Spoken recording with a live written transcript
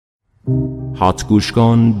هات گوش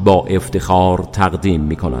کن با افتخار تقدیم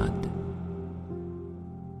می کند.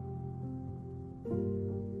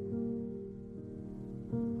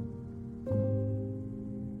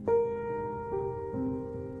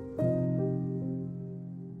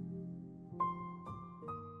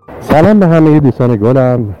 سلام به همه دوستان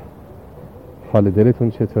گلم، حال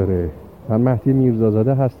دلتون چطوره؟ من مهدی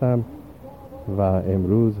میرزازاده هستم و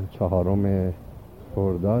امروز 4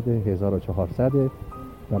 خرداد 1400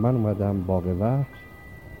 و من اومدم باغ وحش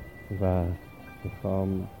و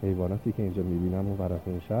میخوام حیواناتی که اینجا میبینم و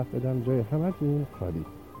براتون شرح بدم. جای همتون خالی.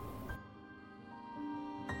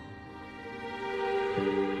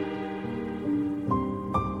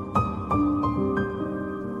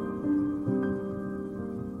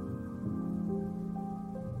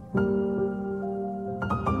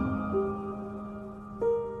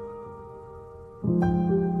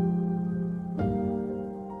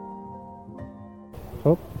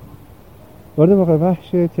 خب وارد باغ وحش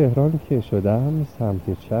تهران که شدم، سمت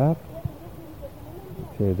چپ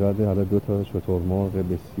تعداد حالا 2 شترمرغ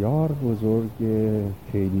بسیار بزرگ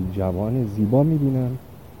خیلی جوان زیبا میبینم،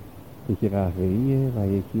 یکی قهوه‌ایه و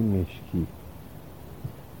یکی مشکی،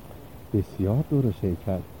 بسیار دور و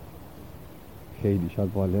شیکل، خیلی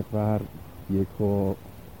شاید بالغ بر 1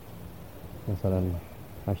 مثلا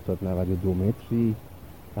 80-92 متری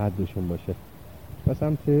قدشون باشه. و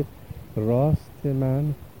سمت راست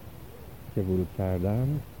من که ورود کردم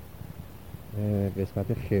قسمت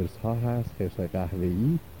خرس ها هست، خرس های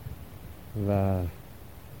قهوه‌ای و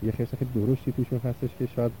یه خرس خیلی درشتی توشون هستش که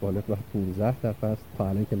شاید بالغ بر 15 دفعه است. تا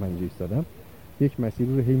الان که من اینجا ایستادم یک مسیر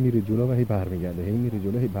رو هی میره جلو و هی برمیگرده، هی میره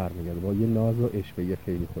جلو هی برمیگرده، با یه ناز و عشقه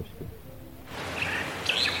خیلی خوشگل.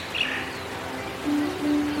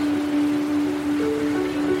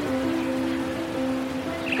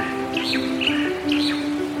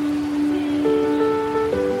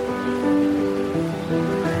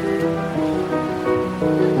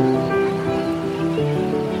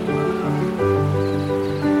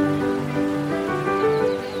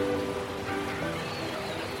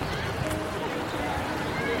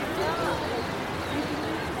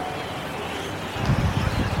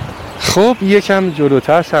 خب یکم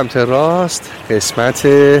جلوتر سمت راست قسمت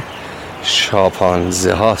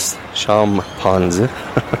شامپانزه هاست. شامپانزه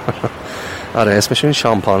آره اسمشون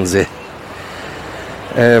شامپانزه.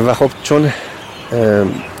 و خب چون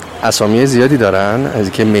اسامی زیادی دارن،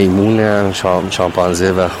 از که میمون،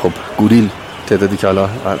 شامپانزه و خب گوریل، تعدادی که حالا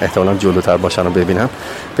احتمالا جلوتر باشن رو ببینم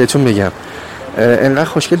بهتون میگم. انقدر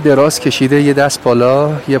خوشگل دراز کشیده، یه دست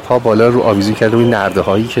بالا یه پا بالا رو آویزون کرده روی نرده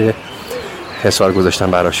هایی که حصار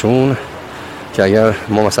گذاشتن براشون، که اگر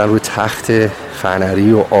ما مثلا روی تخت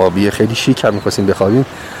فنری و آبی خیلی شیک هم می‌خواستیم بخوابیم،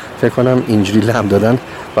 فکر کنم اینجوری لم دادن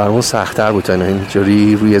برامون سخت‌تر بود تا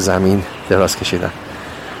اینجوری روی زمین دراز کشیدن.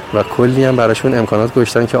 و کلی هم براشون امکانات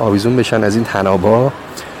گذاشتن که آویزون بشن از این تنابا،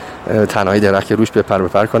 تنهای درخت که روش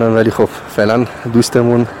بپر کنن، ولی خب فعلا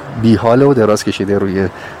دوستمون بی‌حاله و دراز کشیده روی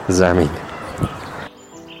زمین.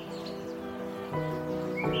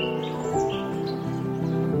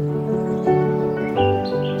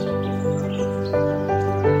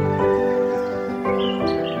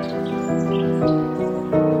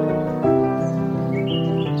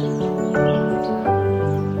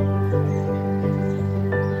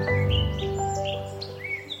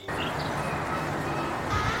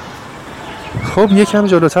 خب یکم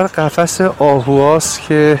جلوتر قفس آهواست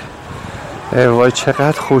که وای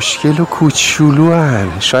چقدر خوشگل و کوچولو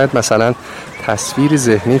هن. شاید مثلا تصویر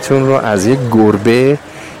ذهنیتون رو از یک گربه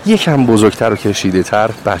یکم بزرگتر و کشیده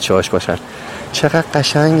تر بچه هاش باشن. چقدر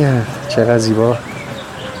قشنگ هن، چقدر زیبا.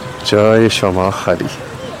 جای شما خالی.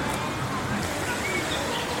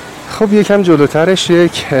 خب یکم جلوترش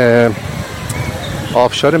یک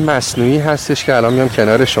آبشار مصنوعی هستش که الان میام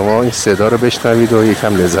کنار شما این صدا رو بشنوید و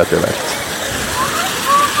یکم لذت ببرید.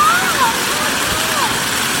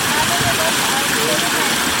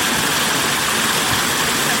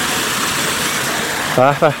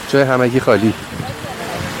 به به، جای همگی خالی.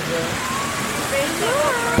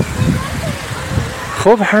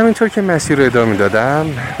 خب همینطور که مسیر رو ادامه دادم،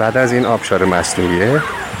 بعد از این آبشار مصنوعی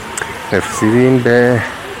رسیدیم به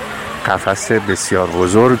قفس بسیار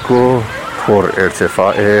بزرگ و پر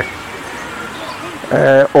ارتفاع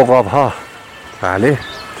عقاب ها. بله،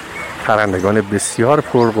 پرندگان بسیار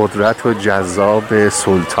پرقدرت و جذاب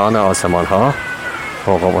سلطان آسمان ها،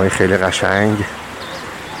 عقاب های خیلی قشنگ،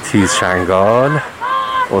 تیز شنگال.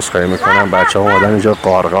 عذرخواهی میکنم، بچه ها اومدن اینجا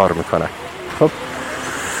قارقار میکنن. خب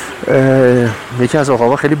یکی از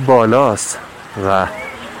عقاب‌ها خیلی بالاست و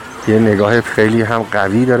یه نگاه خیلی هم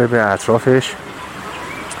قوی داره به اطرافش،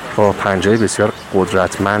 با پنجه‌های بسیار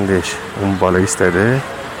قدرتمندش اون بالا ایستاده،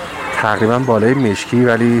 تقریبا بالای مشکی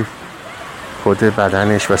ولی خود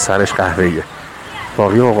بدنش و سرش قهوه‌ایه.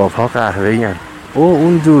 باقی عقاب‌ها قهوه‌ای.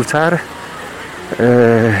 اون دورتر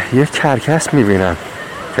یک کرکس میبینم،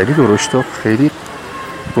 خیلی درشت و خیلی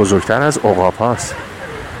بزرگتر از عقاب هاست.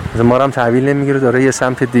 ما رو هم تحویل نمیگیره، داره یه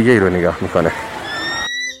سمت دیگه ای رو نگاه میکنه.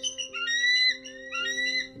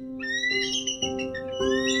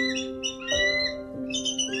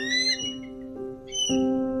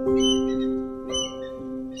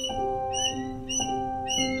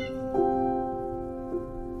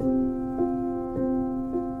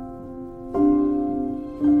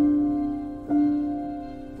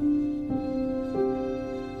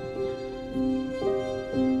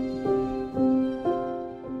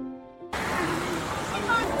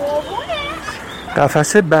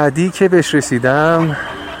 قفس بعدی که بهش رسیدم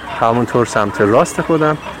همونطور سمت راست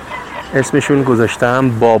خودم اسمشون گذاشتم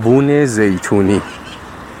بابون زیتونی،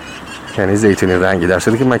 یعنی زیتونی رنگی، در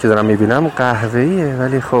صورتی که من که دارم میبینم قهوه‌ایه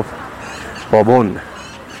ولی خب بابون،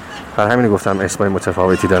 برای همین گفتم اسمای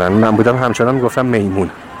متفاوتی دارن. من بودم همچنان میگفتم میمون،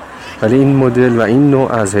 ولی این مدل و این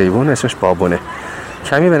نوع از حیوان اسمش بابونه.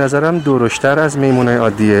 کمی به نظرم درشتر از میمونای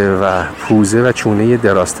عادیه و پوزه و چونه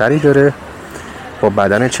درازتری داره با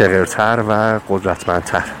بدن چغرتر و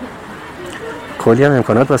قدرتمندتر. کلی هم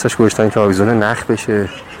امکانات واسش گذاشتن که آویزون نخ بشه،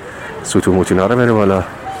 ستون موتینا رو بره بالا.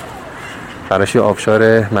 براش یه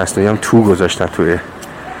آبشار مصنوعی هم تو گذاشتن توی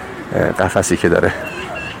قفسی که داره.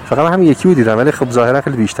 فقط هم یکی رو دیدم ولی خب ظاهرا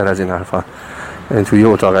خیلی بیشتر از این حرفا. توی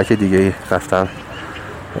اتاقک دیگه رفتن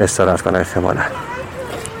استراحت کنن احتمالاً.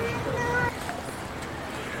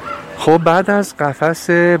 خب بعد از قفس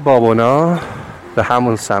بابونا به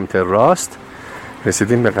همون سمت راست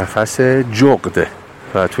رسیدیم به قفس جغد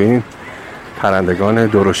و تو این پرندگان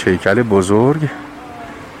درشت هیکل بزرگ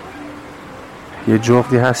یه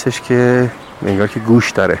جغدی هستش که انگار که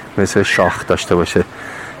گوش داره، مثل شاخ داشته باشه،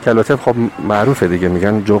 که البته خب معروفه دیگه،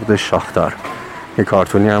 میگن جغد شاخدار. یه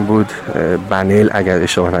کارتونی هم بود بنیل اگر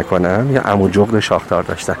اشتباه نکنم، یا عمو جغد شاخدار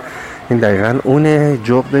داشتن. این دقیقاً اون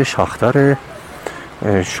جغد شاخدار،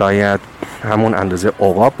 شاید همون اندازه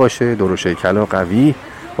عقاب باشه، درشت هیکل و قوی،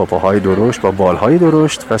 با پاهای درشت، با بالهای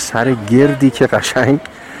درشت و سر گردی که قشنگ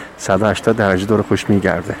 180 درجه دور خوش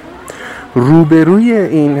میگرده. روبروی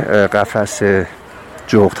این قفس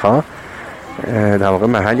جغدها در واقع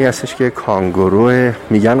محلی هستش که کانگورو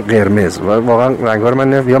میگن قرمز، و واقعا رنگ‌ها رو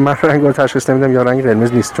من یا من رنگ‌ها رو تشخیص نمیدم یا رنگ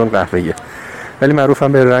قرمز نیست چون قهوه‌ایه، ولی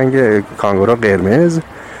معروفم به رنگ کانگورو قرمز.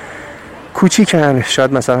 کوچیکن،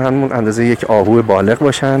 شاید مثلا همون اندازه یک آهو بالغ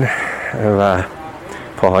باشن و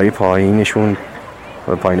پاهای پایینشون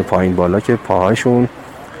پایین بالا که پاهاشون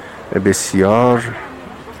بسیار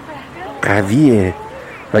قویه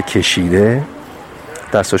و کشیده،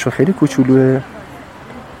 دستاشون خیلی کوچولوه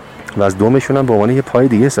و از دومشون هم به عنوان یه پای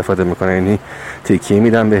دیگه استفاده میکنن، یعنی تکیه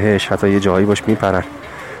میدن بهش، حتی یه جایی باش میپرن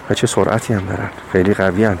و چه سرعتی هم دارن، خیلی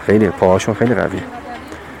قویان، خیلی پاهاشون خیلی قویه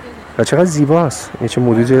و چقدر زیباست. این چه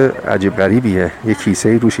مدل عجیب غریبیه، یه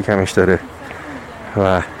کیسه روشی کمش داره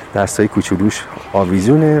و دستای کوچولوش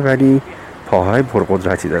آویزونه ولی پاهای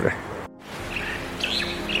پرقدرتی داره.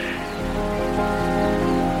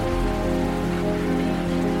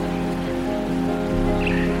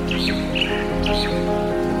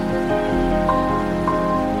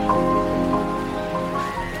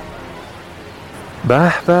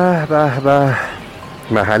 به به به به.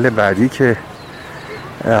 محل بعدی که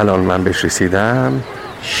الان من بهش رسیدم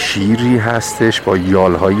شیری هستش با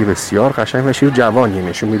یالهای بسیار قشنگ و شیر جوانی،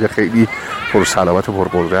 نشون میده خیلی پرصلابت و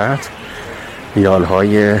پرقدرت.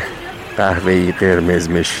 یالهای قهوه‌ای قرمز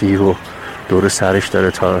مشکی رو دور سرش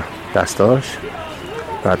داره تا دستاش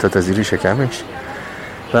و حتی تا زیر شکمش،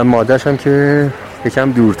 و ماده‌ش هم که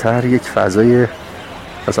یکم دورتر یک فضای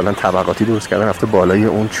مثلا طبقاتی درست کردن، رفته بالای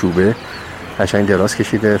اون چوبه قشنگ دراز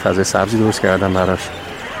کشیده، فضای سبزی درست کردن براش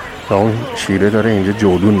و اون شیره داره اینجا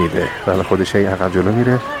جولون میده و خودش هی عقب جلو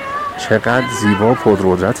میره. چقدر زیبا و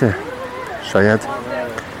پرقدرته. شاید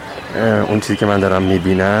اون چیزی که من دارم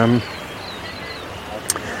میبینم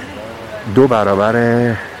 2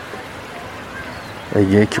 برابر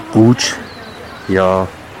یک قوچ، یا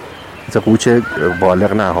قوچ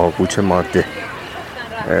بالغ نه ها، قوچ ماده،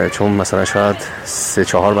 چون مثلا شاید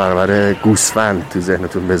 3-4 برابر گوسفند تو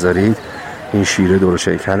ذهنتون بذارید. این شیره درشت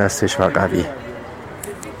هیکل هستش و قوی.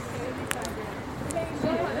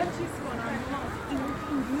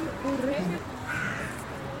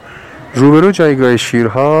 روبرو جایگاه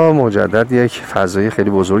شیرها مجدد یک فضای خیلی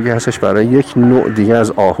بزرگی هستش برای یک نوع دیگه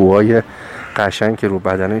از آهوهای قشنگ که رو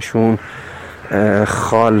بدنشون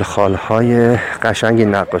خالهای قشنگی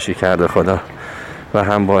نقاشی کرده خدا، و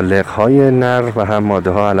هم با لقهای نر و هم ماده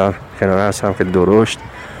ها الان کنار هست، هم خیلی درشت.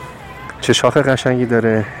 چه شاخ قشنگی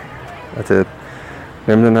داره، البته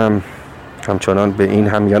نمیدونم همچنان به این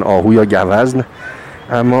هم میگن آهو یا گوزن،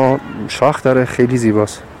 اما شاخ داره، خیلی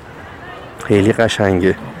زیباست، خیلی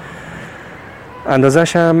قشنگه.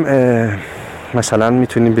 اندازش هم مثلا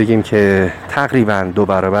میتونیم بگیم که تقریبا 2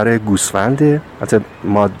 برابر گوسفنده، البته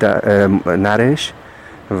نرش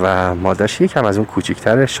و مادهش یکم از اون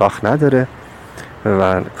کوچیک‌تره، شاخ نداره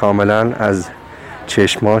و کاملا از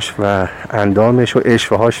چشماش و اندامش و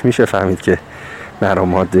اشوهاش میشه فهمید که نر و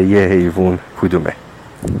ماده یه حیوان کدومه.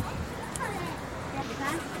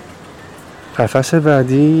 قفس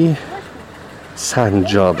بعدی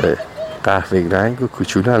سنجابه، قهوه‌ای رنگ و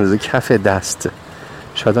کوچولو، اندازه کف دست،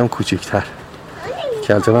 شاید هم کوچیک‌تر،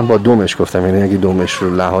 که البته من با دومش گفتم، یعنی اگه دومش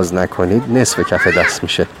رو لحاظ نکنید نصف کف دست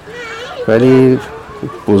میشه، ولی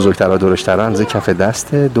بزرگتر و درشتر اندازه کف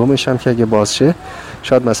دسته. دومش هم که اگه باز شه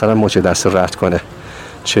شاید مثلا مچ دست رد کنه.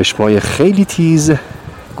 چشمای خیلی تیز،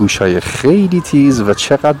 گوشای خیلی تیز و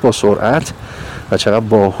چقدر با سرعت و چقدر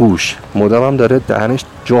باهوش. مدام هم داره دهنش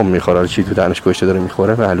جم میخوره، چی تو دهنش گوشت داره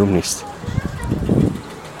میخوره معلوم نیست.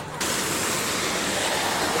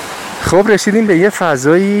 خب رسیدیم به یه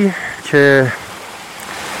فضایی که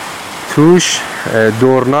توش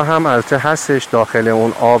دورنا هم البته هستش داخل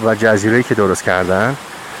اون آب و جزیره‌ای که درست کردن.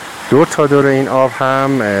 دور تا دور این آب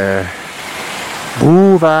هم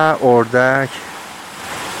قو و اردک،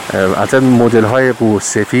 البته مدل های قو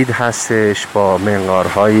سفید هستش با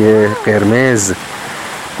منقارهای قرمز،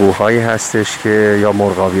 قوهایی هستش که یا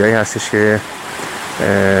مرغابیایی هستش که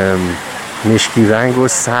مشکی رنگ و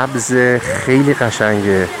سبز، خیلی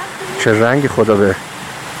قشنگه. چه رنگ خدا به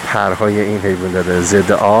پرهای این حیوان داده،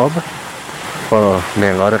 ضد آب با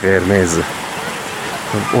منقار قرمز.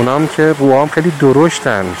 اونام که قوام خیلی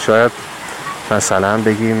درشتن، شاید مثلا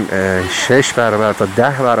بگیم 6 برابر تا 10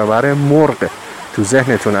 برابر مرغ. تو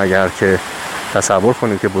ذهنتون اگر که تصور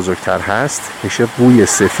کنید که بزرگتر هست، میشه قوی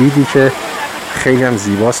سفیدی که خیلی هم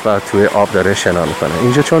زیباست و توی آب داره شنا میکنه.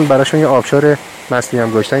 اینجا چون براشون یه آبشار مصنوعی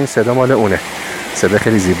هم گذاشتن، این صدا مال اونه، صدا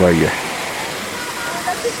خیلی زیباییه.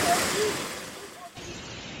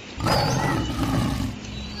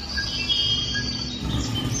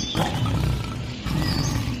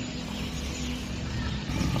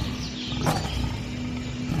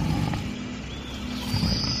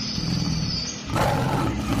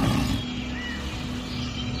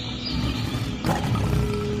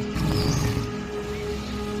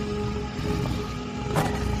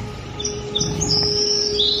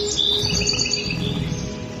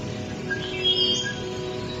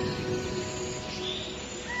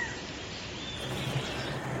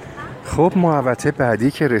 خب محوطه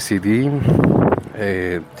بعدی که رسیدیم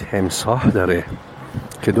تمساح داره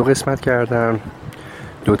که 2 قسمت کردن.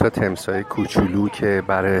 2 تا تمساح کوچولو که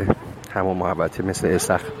برای همون محوطه مثل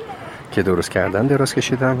استخر که درست کردن دراز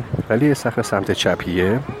کشیدم، ولی استخر سمت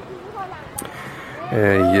چپیه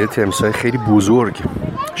یه تمساح خیلی بزرگ،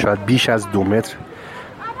 شاید بیش از 2 متر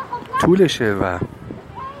طولشه و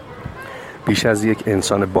بیش از یک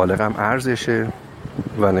انسان بالغ هم عرضشه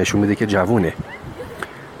و نشون میده که جوونه.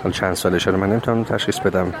 حالا چند سالشه رو من نمیتونم تشخیص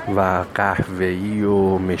بدم. و قهوه‌ای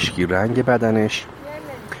و مشکی رنگ بدنش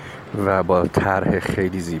و با طرح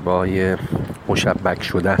خیلی زیبای مشبک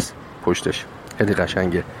شده است پشتش، خیلی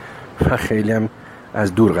قشنگه و خیلی هم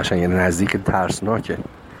از دور قشنگه، نزدیک ترسناکه.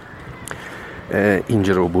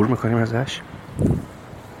 اینجا رو عبور میکنیم ازش.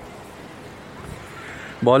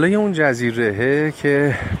 بالای اون جزیره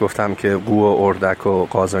که گفتم که قو و اردک و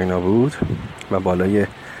قاز و اینا بود و بالای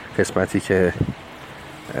قسمتی که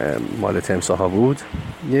مال تمساح‌ها بود،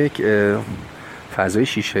 یک فضای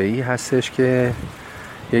شیشه‌ای هستش که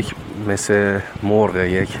یک مثل مرغ،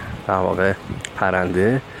 یک در واقع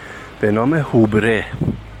پرنده به نام هوبره،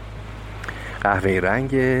 قهوه‌ای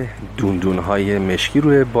رنگ، دوندون‌های مشکی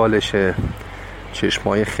روی بالشه،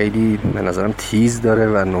 چشمای خیلی به نظرم تیز داره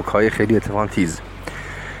و نوک‌های خیلی اتفاقا تیز.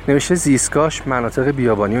 نوشته زیستگاهش مناطق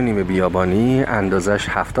بیابانی و نیمه بیابانی، اندازش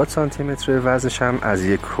 70 سانتی متر، وزنش هم از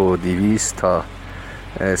 1.200 تا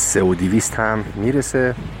 3.200 هم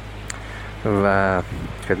میرسه و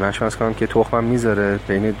خدمت شما عرض کنم که تخمم میذاره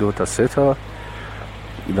بین 2 تا 3 تا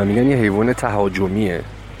و میگن یه حیوان تهاجمیه.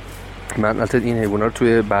 من البته این حیونا رو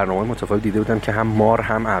توی برنامه متفاوت دیده بودم که هم مار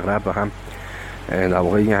هم عقرب و هم در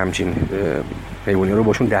واقع یه همچین حیوانی رو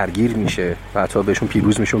باشون درگیر میشه و حتی بهشون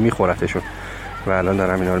پیروز میشه و میخورتشون و الان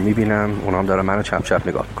دارم اینا رو میبینم، اونا هم دارم منو چپ چپ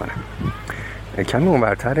نگاه میکنن. کمی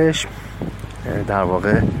اونورترش در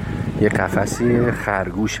واقع یه قفسی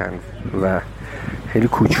خرگوشن و خیلی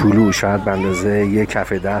کوچولو، شاید به اندازه یک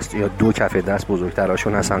کف دست یا 2 کف دست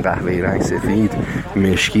بزرگتراشون هستن، قهوه‌ای رنگ، سفید،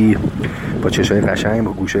 مشکی، با چشای قشنگ،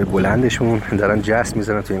 با گوشه بلندشون دارن جست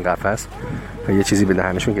میزنن تو این قفس و یه چیزی به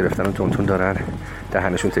دهنشون گرفتن و تونتون دارن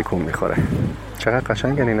دهنشون تکون میخوره. چقدر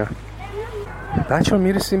قشنگن اینا. بچه ها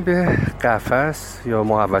میرسیم به قفس یا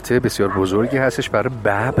محوطه بسیار بزرگی هستش برای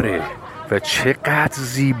ببره و چقدر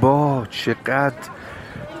زیبا، چقدر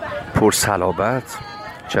پرصلابت،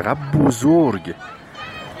 چقدر بزرگ.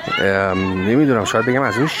 نمیدونم، شاید بگم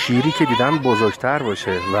از اون شیری که دیدم بزرگتر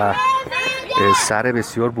باشه و سر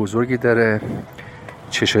بسیار بزرگی داره،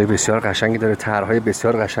 چشای بسیار قشنگی داره، طرحهای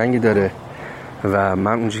بسیار قشنگی داره و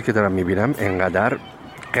من اونجوری که دارم میبینم انقدر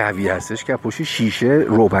قوی هستش که پشت شیشه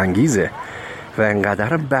رعب‌انگیزه و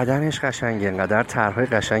انقدر بدنش قشنگه، انقدر طرحهای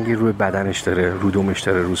قشنگی روی بدنش داره، رو دومش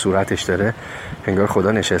داره، رو صورتش داره، انگار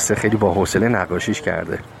خدا نشسته خیلی با حوصله نقاشیش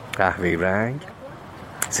کرده. قهوه‌ای رنگ،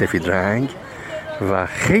 سفید رنگ و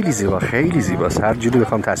خیلی زیبا، خیلی زیباست. هر جوری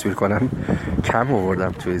بخوام تصویر کنم کم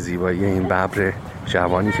آوردم توی زیبایی این ببر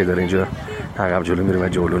جوانی که داره اینجا عقب جلو میره و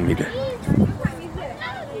جلون میده.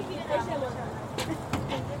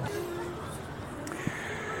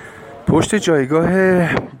 پشت جایگاه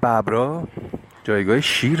ببرا جایگاه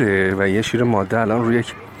شیره و یه شیر ماده الان روی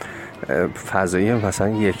یک فضایی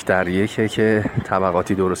مثلا 1:1 که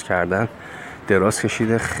طبقاتی درست کردن دراز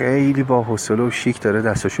کشیده، خیلی با حوصله و شیک داره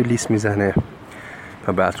دستاشو لیس میزنه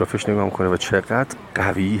و به اطرافش نگاه میکنه و چقدر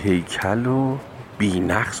قوی هیکل و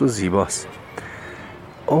بی‌نقص و زیباست.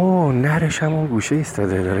 اوه، نرش همون گوشه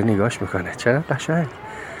ایستاده داره نگاش میکنه، چقدر قشنگ.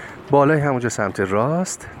 بالای همونجا سمت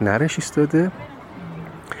راست نرش ایستاده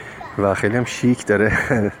و خیلی هم شیک داره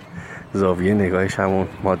زاویه نگاهش همون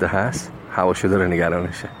ماده هست، هواشو داره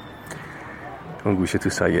نگرانشه. اون گوشه تو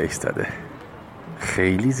سایه ایستاده.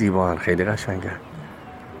 خیلی زیبان، خیلی قشنگن.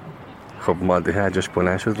 خب ماده هجاش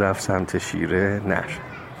بلند شد رفت سمت شیره نر.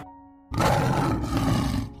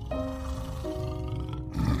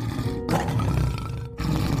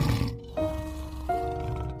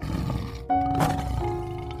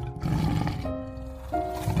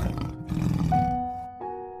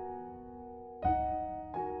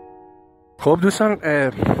 خب دوستان،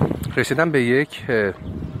 رسیدم به یک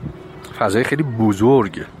فضای خیلی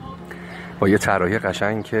بزرگ با یه طراحی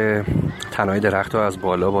قشنگ که تنهای درخت رو از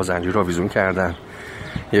بالا با زنجیر آویزون کردن،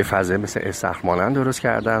 یه فضای مثل استخر مانند درست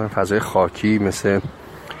کردن، فضای خاکی مثل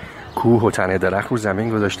کوه و تنه درخت رو زمین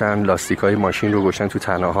گذاشتن، لاستیکای ماشین رو گذاشتن تو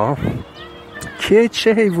تنه‌ها که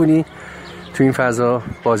چه حیوانی تو این فضا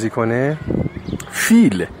بازی کنه؟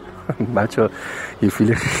 فیل. بچه یه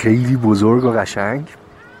فیل خیلی بزرگ و قشنگ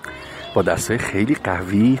با دستای خیلی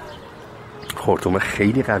قوی، خرطوم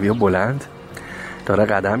خیلی قوی و بلند، داره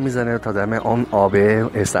قدم میزنه تا دم اون آبه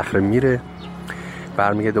استخره میره،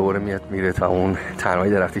 برمیگه دوباره میاد میره تا اون تنهای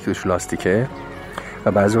درختی که توش لاستیکه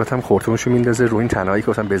و بعضی وقت هم خرطومشو میندازه روی این تنهایی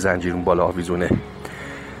که به زنجیر اون بالا آویزونه.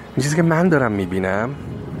 این چیزی که من دارم میبینم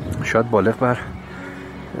شاید بالغ بر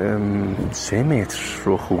 3 متر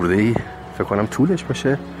رو خورده‌ای فکر کنم طولش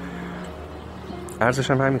باشه،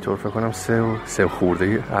 عرضش هم همینطور فکر کنم 3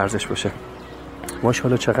 خورده‌ای عرضش باشه.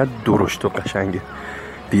 ماشاءالله چقدر درشت و قشنگه.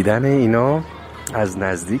 دیدن اینا از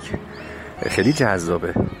نزدیک خیلی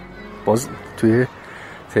جذابه. باز توی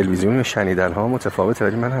تلویزیون و شنیدن ها متفاوته،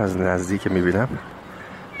 ولی من از نزدیک میبینم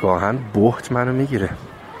گاهن بهت منو میگیره.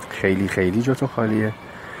 خیلی خیلی جاتون خالیه.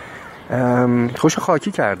 خوش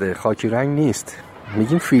خاکی کرده، خاکی رنگ نیست،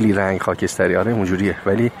 میگیم فیلی رنگ خاکستری، آره اونجوریه،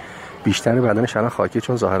 ولی بیشتر بدنش الان خاکی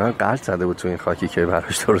چون ظاهرا غلط زده بود تو این خاکی که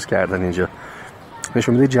براش درست کردن. اینجا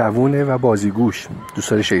نشون میده جوونه و بازیگوش، دوست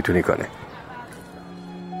داره شیطونی کنه.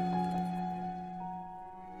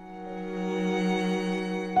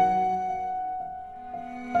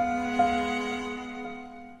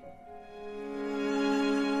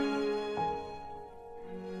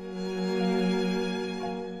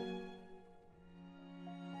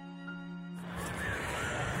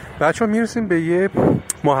 بچه ها میرسیم به یه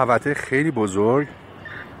محوطه خیلی بزرگ،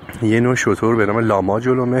 یه نوع شتر به نام لاما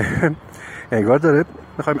جلومه، انگار داره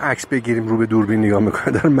میخوایم عکس بگیریم، رو به دوربین نگاه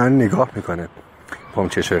میکنه، داره من نگاه میکنه با اون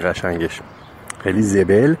چشای قشنگش، خیلی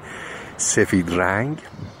زبل، سفید رنگ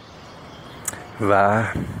و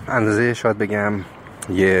اندازه شاید بگم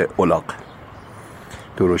یه الاغ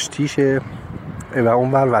درشتیشه و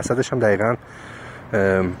اونور وسطش هم دقیقا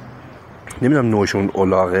نمیدونم نوعشون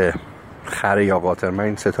الاغه، خره یا قاطر، من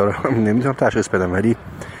این ستاره رو نمیتونم تشخیص بدم، ولی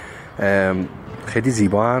خیلی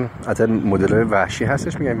زیبا هن. حتی مدل وحشی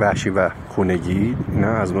هستش، میگن وحشی و خونگی،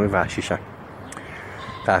 اینا از نوع وحشیشن.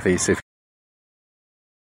 قهوه‌ای سفید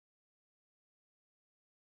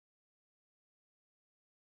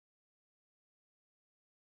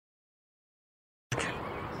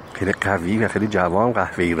خیلی قوی و خیلی جوان،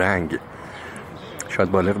 قهوه‌ای رنگ،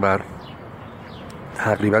 شاید بالغ بر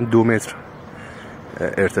تقریبا 2 متر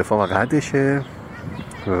ارتفاع و قدشه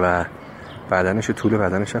و بدنش، طول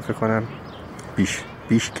بدنش هم فکر کنم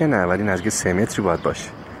بیش که نه، ولی نزدیک 3 متری باید باشه.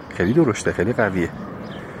 خیلی درشته، خیلی قویه.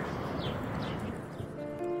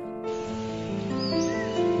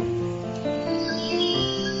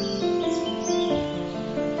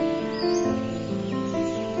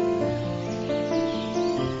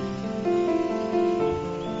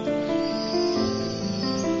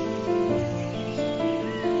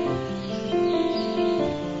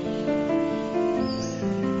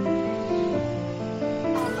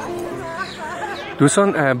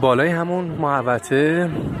 دوستان بالای همون محوطه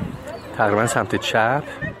تقریبا سمت چپ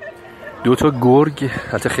 2 تا گرگ،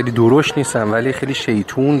 حتی خیلی درشت نیستن ولی خیلی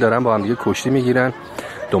شیطون، دارن با هم دیگه کشتی میگیرن،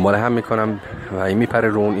 دنبال هم میکنم و این میپره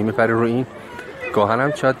رو اون، این میپره رو این. گاهن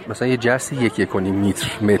هم شاید مثلا یه جست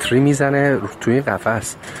 1.5 متری میزنه توی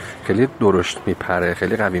قفس. خیلی درشت میپره،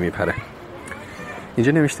 خیلی قوی میپره.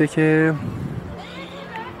 اینجا نوشته که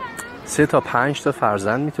 3 تا 5 تا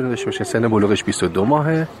فرزند میتونه داشته باشه. سن بلوغش 22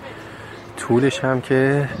 ماهه. طولش هم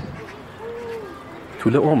که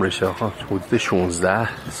طول عمرشه حدود 16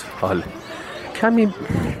 سال، کمی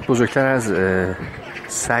بزرگتر از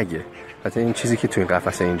سگه. حتی این چیزی که تو این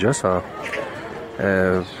قفسه اینجاست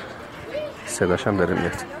صداش هم داره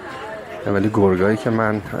میاد، ولی گرگایی که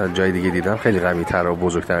من جای دیگه دیدم خیلی قوی تر و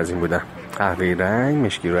بزرگتر از این بودن. قهوه‌ای رنگ،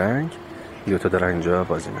 مشکی رنگ، 2 تا دارن اینجا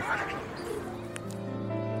بازی میکنن.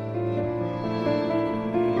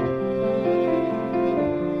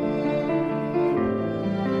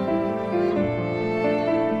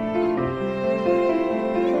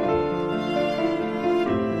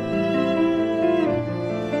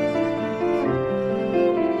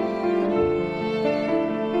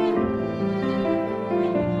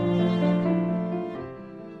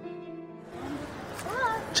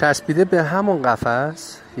 چسبیده به همون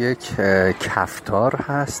قفس یک کفتار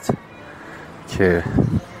هست که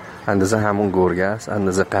اندازه همون گرگ است،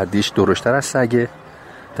 اندازه قدیش درشتر از سگه،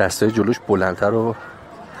 دستای جلوش بلندتر و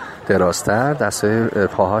درازتر، دستای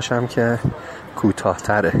پاهاش هم که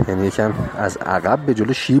کوتاه‌تره، یعنی یکم از عقب به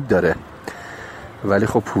جلو شیب داره، ولی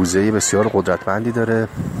خب پوزه بسیار قدرتمندی داره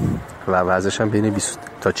و وزنش هم بین 20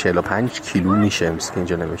 تا 45 کیلو میشه، مثل که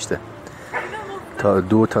اینجا نوشته. تا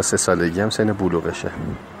 2 تا 3 سالگی هم سن بلوغشه.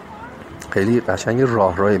 خیلی قشنگ،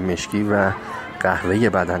 راه مشکی و قهوه‌ای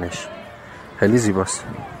بدنش خیلی زیباست.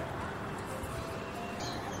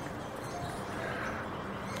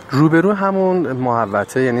 روبرو همون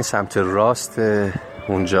محوطه، یعنی سمت راست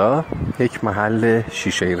اونجا، یک محل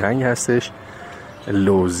شیشه‌ای رنگ هستش،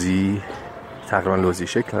 لوزی، تقریبا لوزی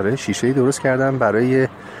شکل داره. شیشه‌ای درست کردن برای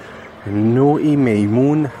نوعی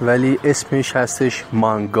میمون، ولی اسمش هستش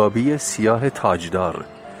مانگابی سیاه تاجدار.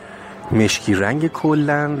 مشکی رنگ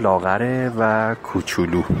کلن، لاغره و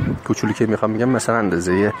کوچولو که میخوام بگم مثلا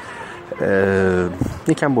اندازه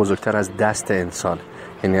یکم بزرگتر از دست انسان،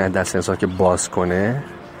 یعنی دست انسان که باز کنه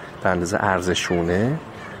به اندازه عرض شونه،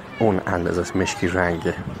 اون اندازه مشکی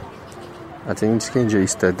رنگه. حتی این چیزی که اینجا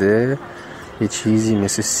ایستاده یه چیزی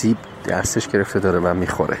مثل سیب دستش گرفته داره و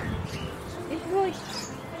میخوره.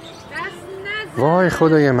 وای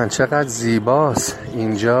خدای من چقدر زیباست.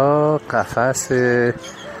 اینجا قفس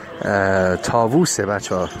طاووسه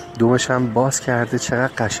بچه‌ها، دومش هم باز کرده،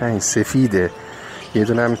 چقدر قشنگ سفیده. یه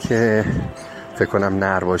دونم که فکر کنم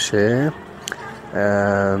نر باشه،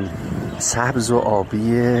 سبز و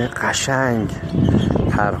آبی قشنگ،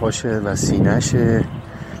 پرهاشه و سینه‌شه،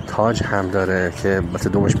 تاج هم داره که البته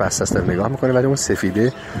دومش بسته است، نگاه میکنه، ولی اون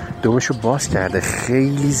سفیده دومشو باز کرده.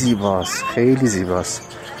 خیلی زیباست، خیلی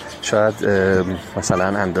زیباست. شاید مثلا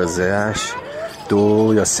اندازه‌اش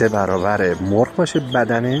 2 یا 3 برابر مرغ باشه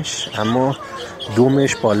بدنش، اما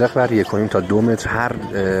دومش بالغ بر 1.5 تا 2 متر هر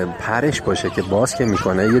پرش باشه که باز که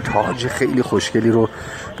میکنه یه تاج خیلی خوشگلی رو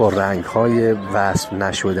با رنگ‌های وصف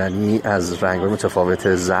نشدنی از رنگ‌های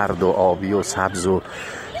متفاوت، زرد و آبی و سبز و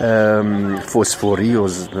فسفوری و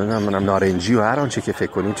نارنجی و هر آنچه که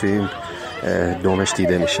فکر کنی توی این دومش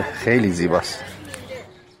دیده میشه. خیلی زیباست.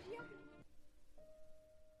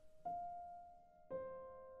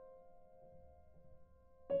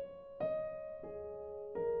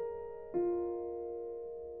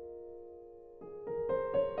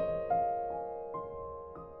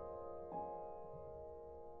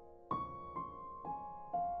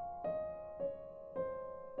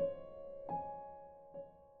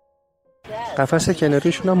 قفس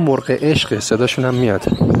کناریشون هم مرغ عشقه، صداشون هم میاد.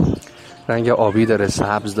 رنگ آبی داره،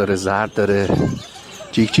 سبز داره، زرد داره،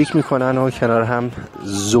 جیک جیک میکنن و کنار هم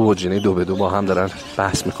زوج، یعنی 2 به 2 با هم دارن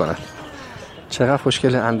بحث میکنن. چقدر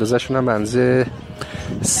خوشگله. اندازه‌شون هم بنزه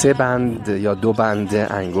 3 بند یا 2 بند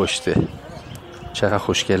انگشته. چقدر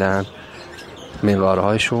خوشگلن.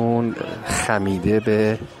 منقارهایشون خمیده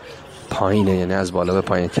به پایینه، یعنی از بالا به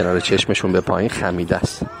پایین، کنار چشمشون به پایین خمیده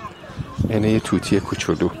است، یعنی یه توتی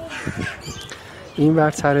کوچولو. این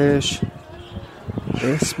ورترش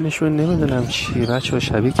اسمشون نمیدونم چیه بچه ها،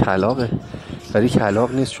 شبیه کلاغه ولی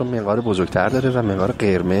کلاغ نیست چون منقار بزرگتر داره و منقار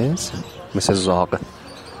قرمز مثل زاغ.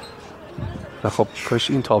 و خب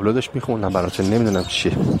کاش این تابلو داشت میخوندم براتون، نمیدونم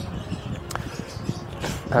چیه.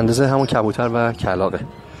 اندازه همون کبوتر و کلاغه.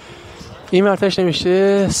 این ورترش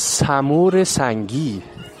نمیشه سمور سنگی،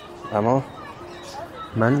 اما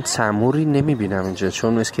من سموری نمیبینم اینجا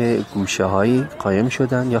چون مثل که گوشه هایی قایم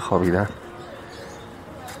شدن یا خوابیدن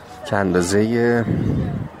که اندازه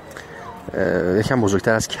یکم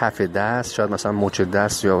بزرگتر از کف دست، شاید مثلا مچ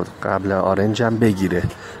دست یا قبل آرنج هم بگیره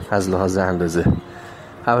از لحاظ اندازه.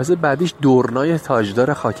 حوض بعدیش دورنای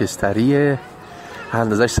تاجدار خاکستری،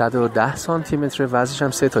 اندازش 110 سانتی متر، وزنش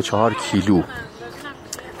هم 3 تا 4 کیلو.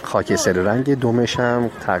 خاکستری رنگ، دومش هم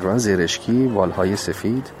تقریبا زرشکی، والهای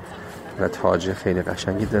سفید و تاج خیلی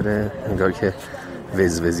قشنگی داره، انگار که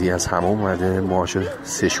وزوزی از همه اومده، موهاشو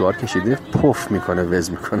سشوار کشیده، پف میکنه،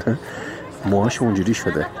 وز میکنه، موهاش اونجوری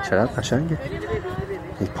شده. چقدر قشنگه.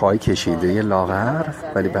 پای کشیده، یه لاغر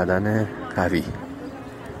ولی بدن قوی.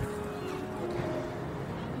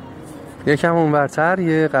 یکم اونورتر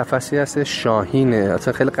یه قفسی هست شاهینه،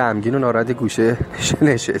 اصلا خیلی غمگین و ناراحت گوشه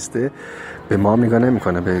نشسته، به ما نگاه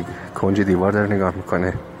نمیکنه، به کنج دیوار داره نگاه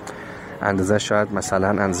میکنه. اندازه شاید مثلا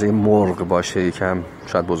اندازه مرغ باشه، یکم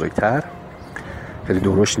شاید بزرگتر، خیلی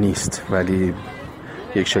درشت نیست ولی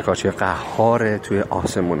یک شکارچی قهاره توی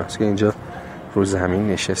آسمون است که اینجا رو زمین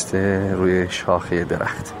نشسته روی شاخه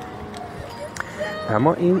درخت.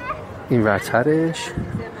 اما این ورترش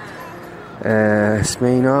اسم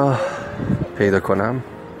اینا پیدا کنم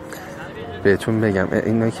بهتون بگم.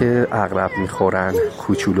 اینا که عقرب میخورن،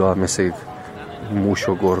 کوچولوها مثل موش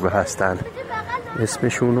و گربه هستن،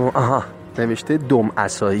 اسمشونو نوشته دم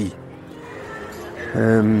عصایی.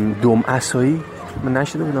 دم عصایی من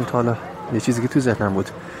نشیده بودم تا حالا، یه چیزی که تو ذهنم بود.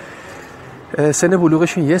 سن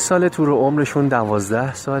بلوغشون 1 ساله، تو رو عمرشون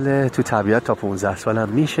 12 ساله، تو طبیعت تا 15 سال هم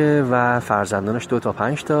میشه و فرزندانش 2 تا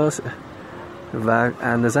 5 تاست و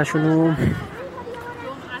اندازه‌شون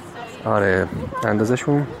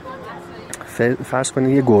اندازه‌شون فرض کنید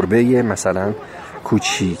یه گربه مثلا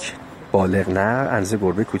کوچیک، بالغ نه، اندازه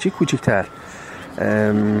گربه کوچیک‌تر،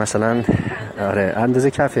 مثلا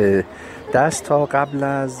اندازه کف دست تا قبل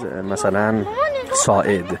از مثلا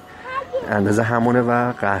ساعد، اندازه همونه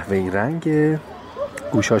و قهوه‌ای رنگ،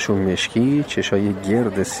 گوشاشون مشکی، چشای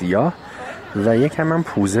گرد سیاه و یکم هم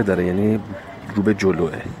پوزه داره، یعنی رو به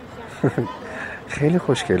جلوه. خیلی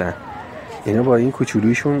خوشگلن. اینا با این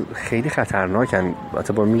کوچولویشون خیلی خطرناکن.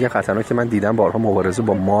 البته با میگه خطرناک که من دیدم بارها مبارزه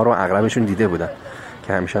با مار و عقربشون دیده بودم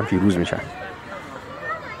که همیشه هم پیروز میشن.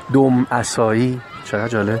 دم عصایی چقدر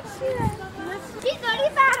جالب.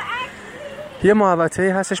 یه محوطه‌ای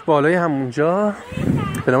هستش بالای همونجا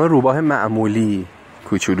به نام روباه معمولی،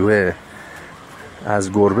 کوچولوه،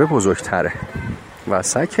 از گربه بزرگتره و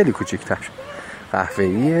سگ خیلی کوچیک‌تر،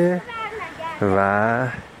 قهوه‌ایه و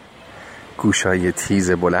گوشای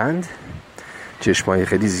تیز بلند، چشمای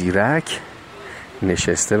خیلی زیرک،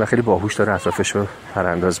 نشسته و خیلی باهوش داره اطرافش رو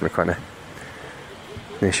پرانداز میکنه.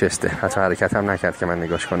 نشسته، حتی حرکت هم نکرد که من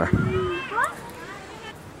نگاش کنم.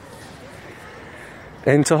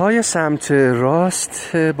 انتهای سمت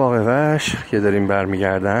راست باغ وحش که داریم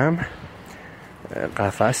برمیگردم،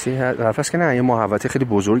 قفس که نه، یه محوطه خیلی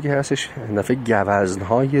بزرگی هستش، این دفعه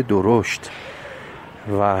گوزن‌های درشت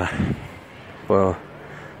و با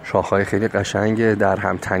شاخهای خیلی قشنگ در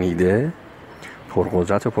هم تنیده،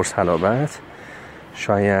 پرقدرت و پرصلابت،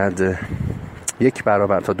 شاید 1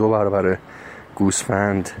 برابر تا 2 برابر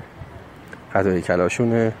گوسفند قد و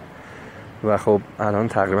هیکلاشونه و خب الان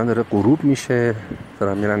تقریبا داره غروب میشه،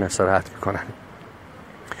 دارن میرن استراحت میکنن.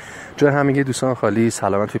 جای همگی دوستان خالی،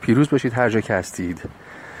 سلامت و پیروز باشید هر جا که هستید.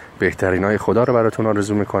 بهترینای خدا رو براتون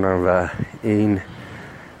آرزو میکنم و این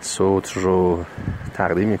صوت رو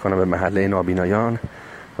تقدیم میکنم به محله نابینایان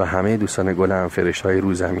و همه دوستان گلم، فرشته‌های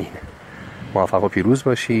رو زمین. موفق و پیروز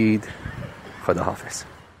باشید. خداحافظ.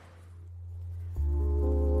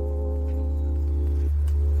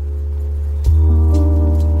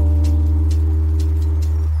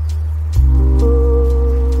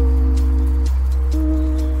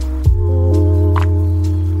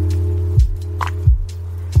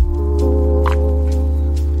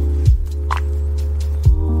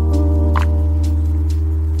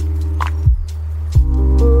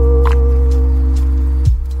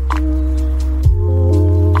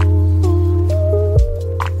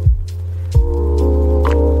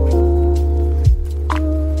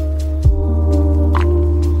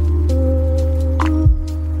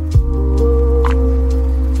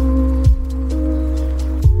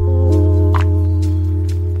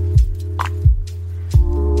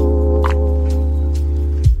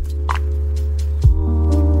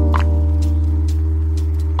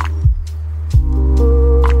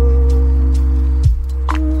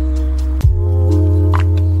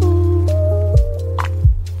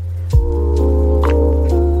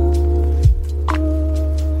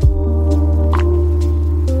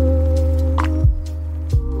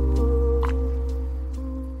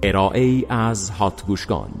 ارائه از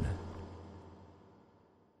هاتگوشگان.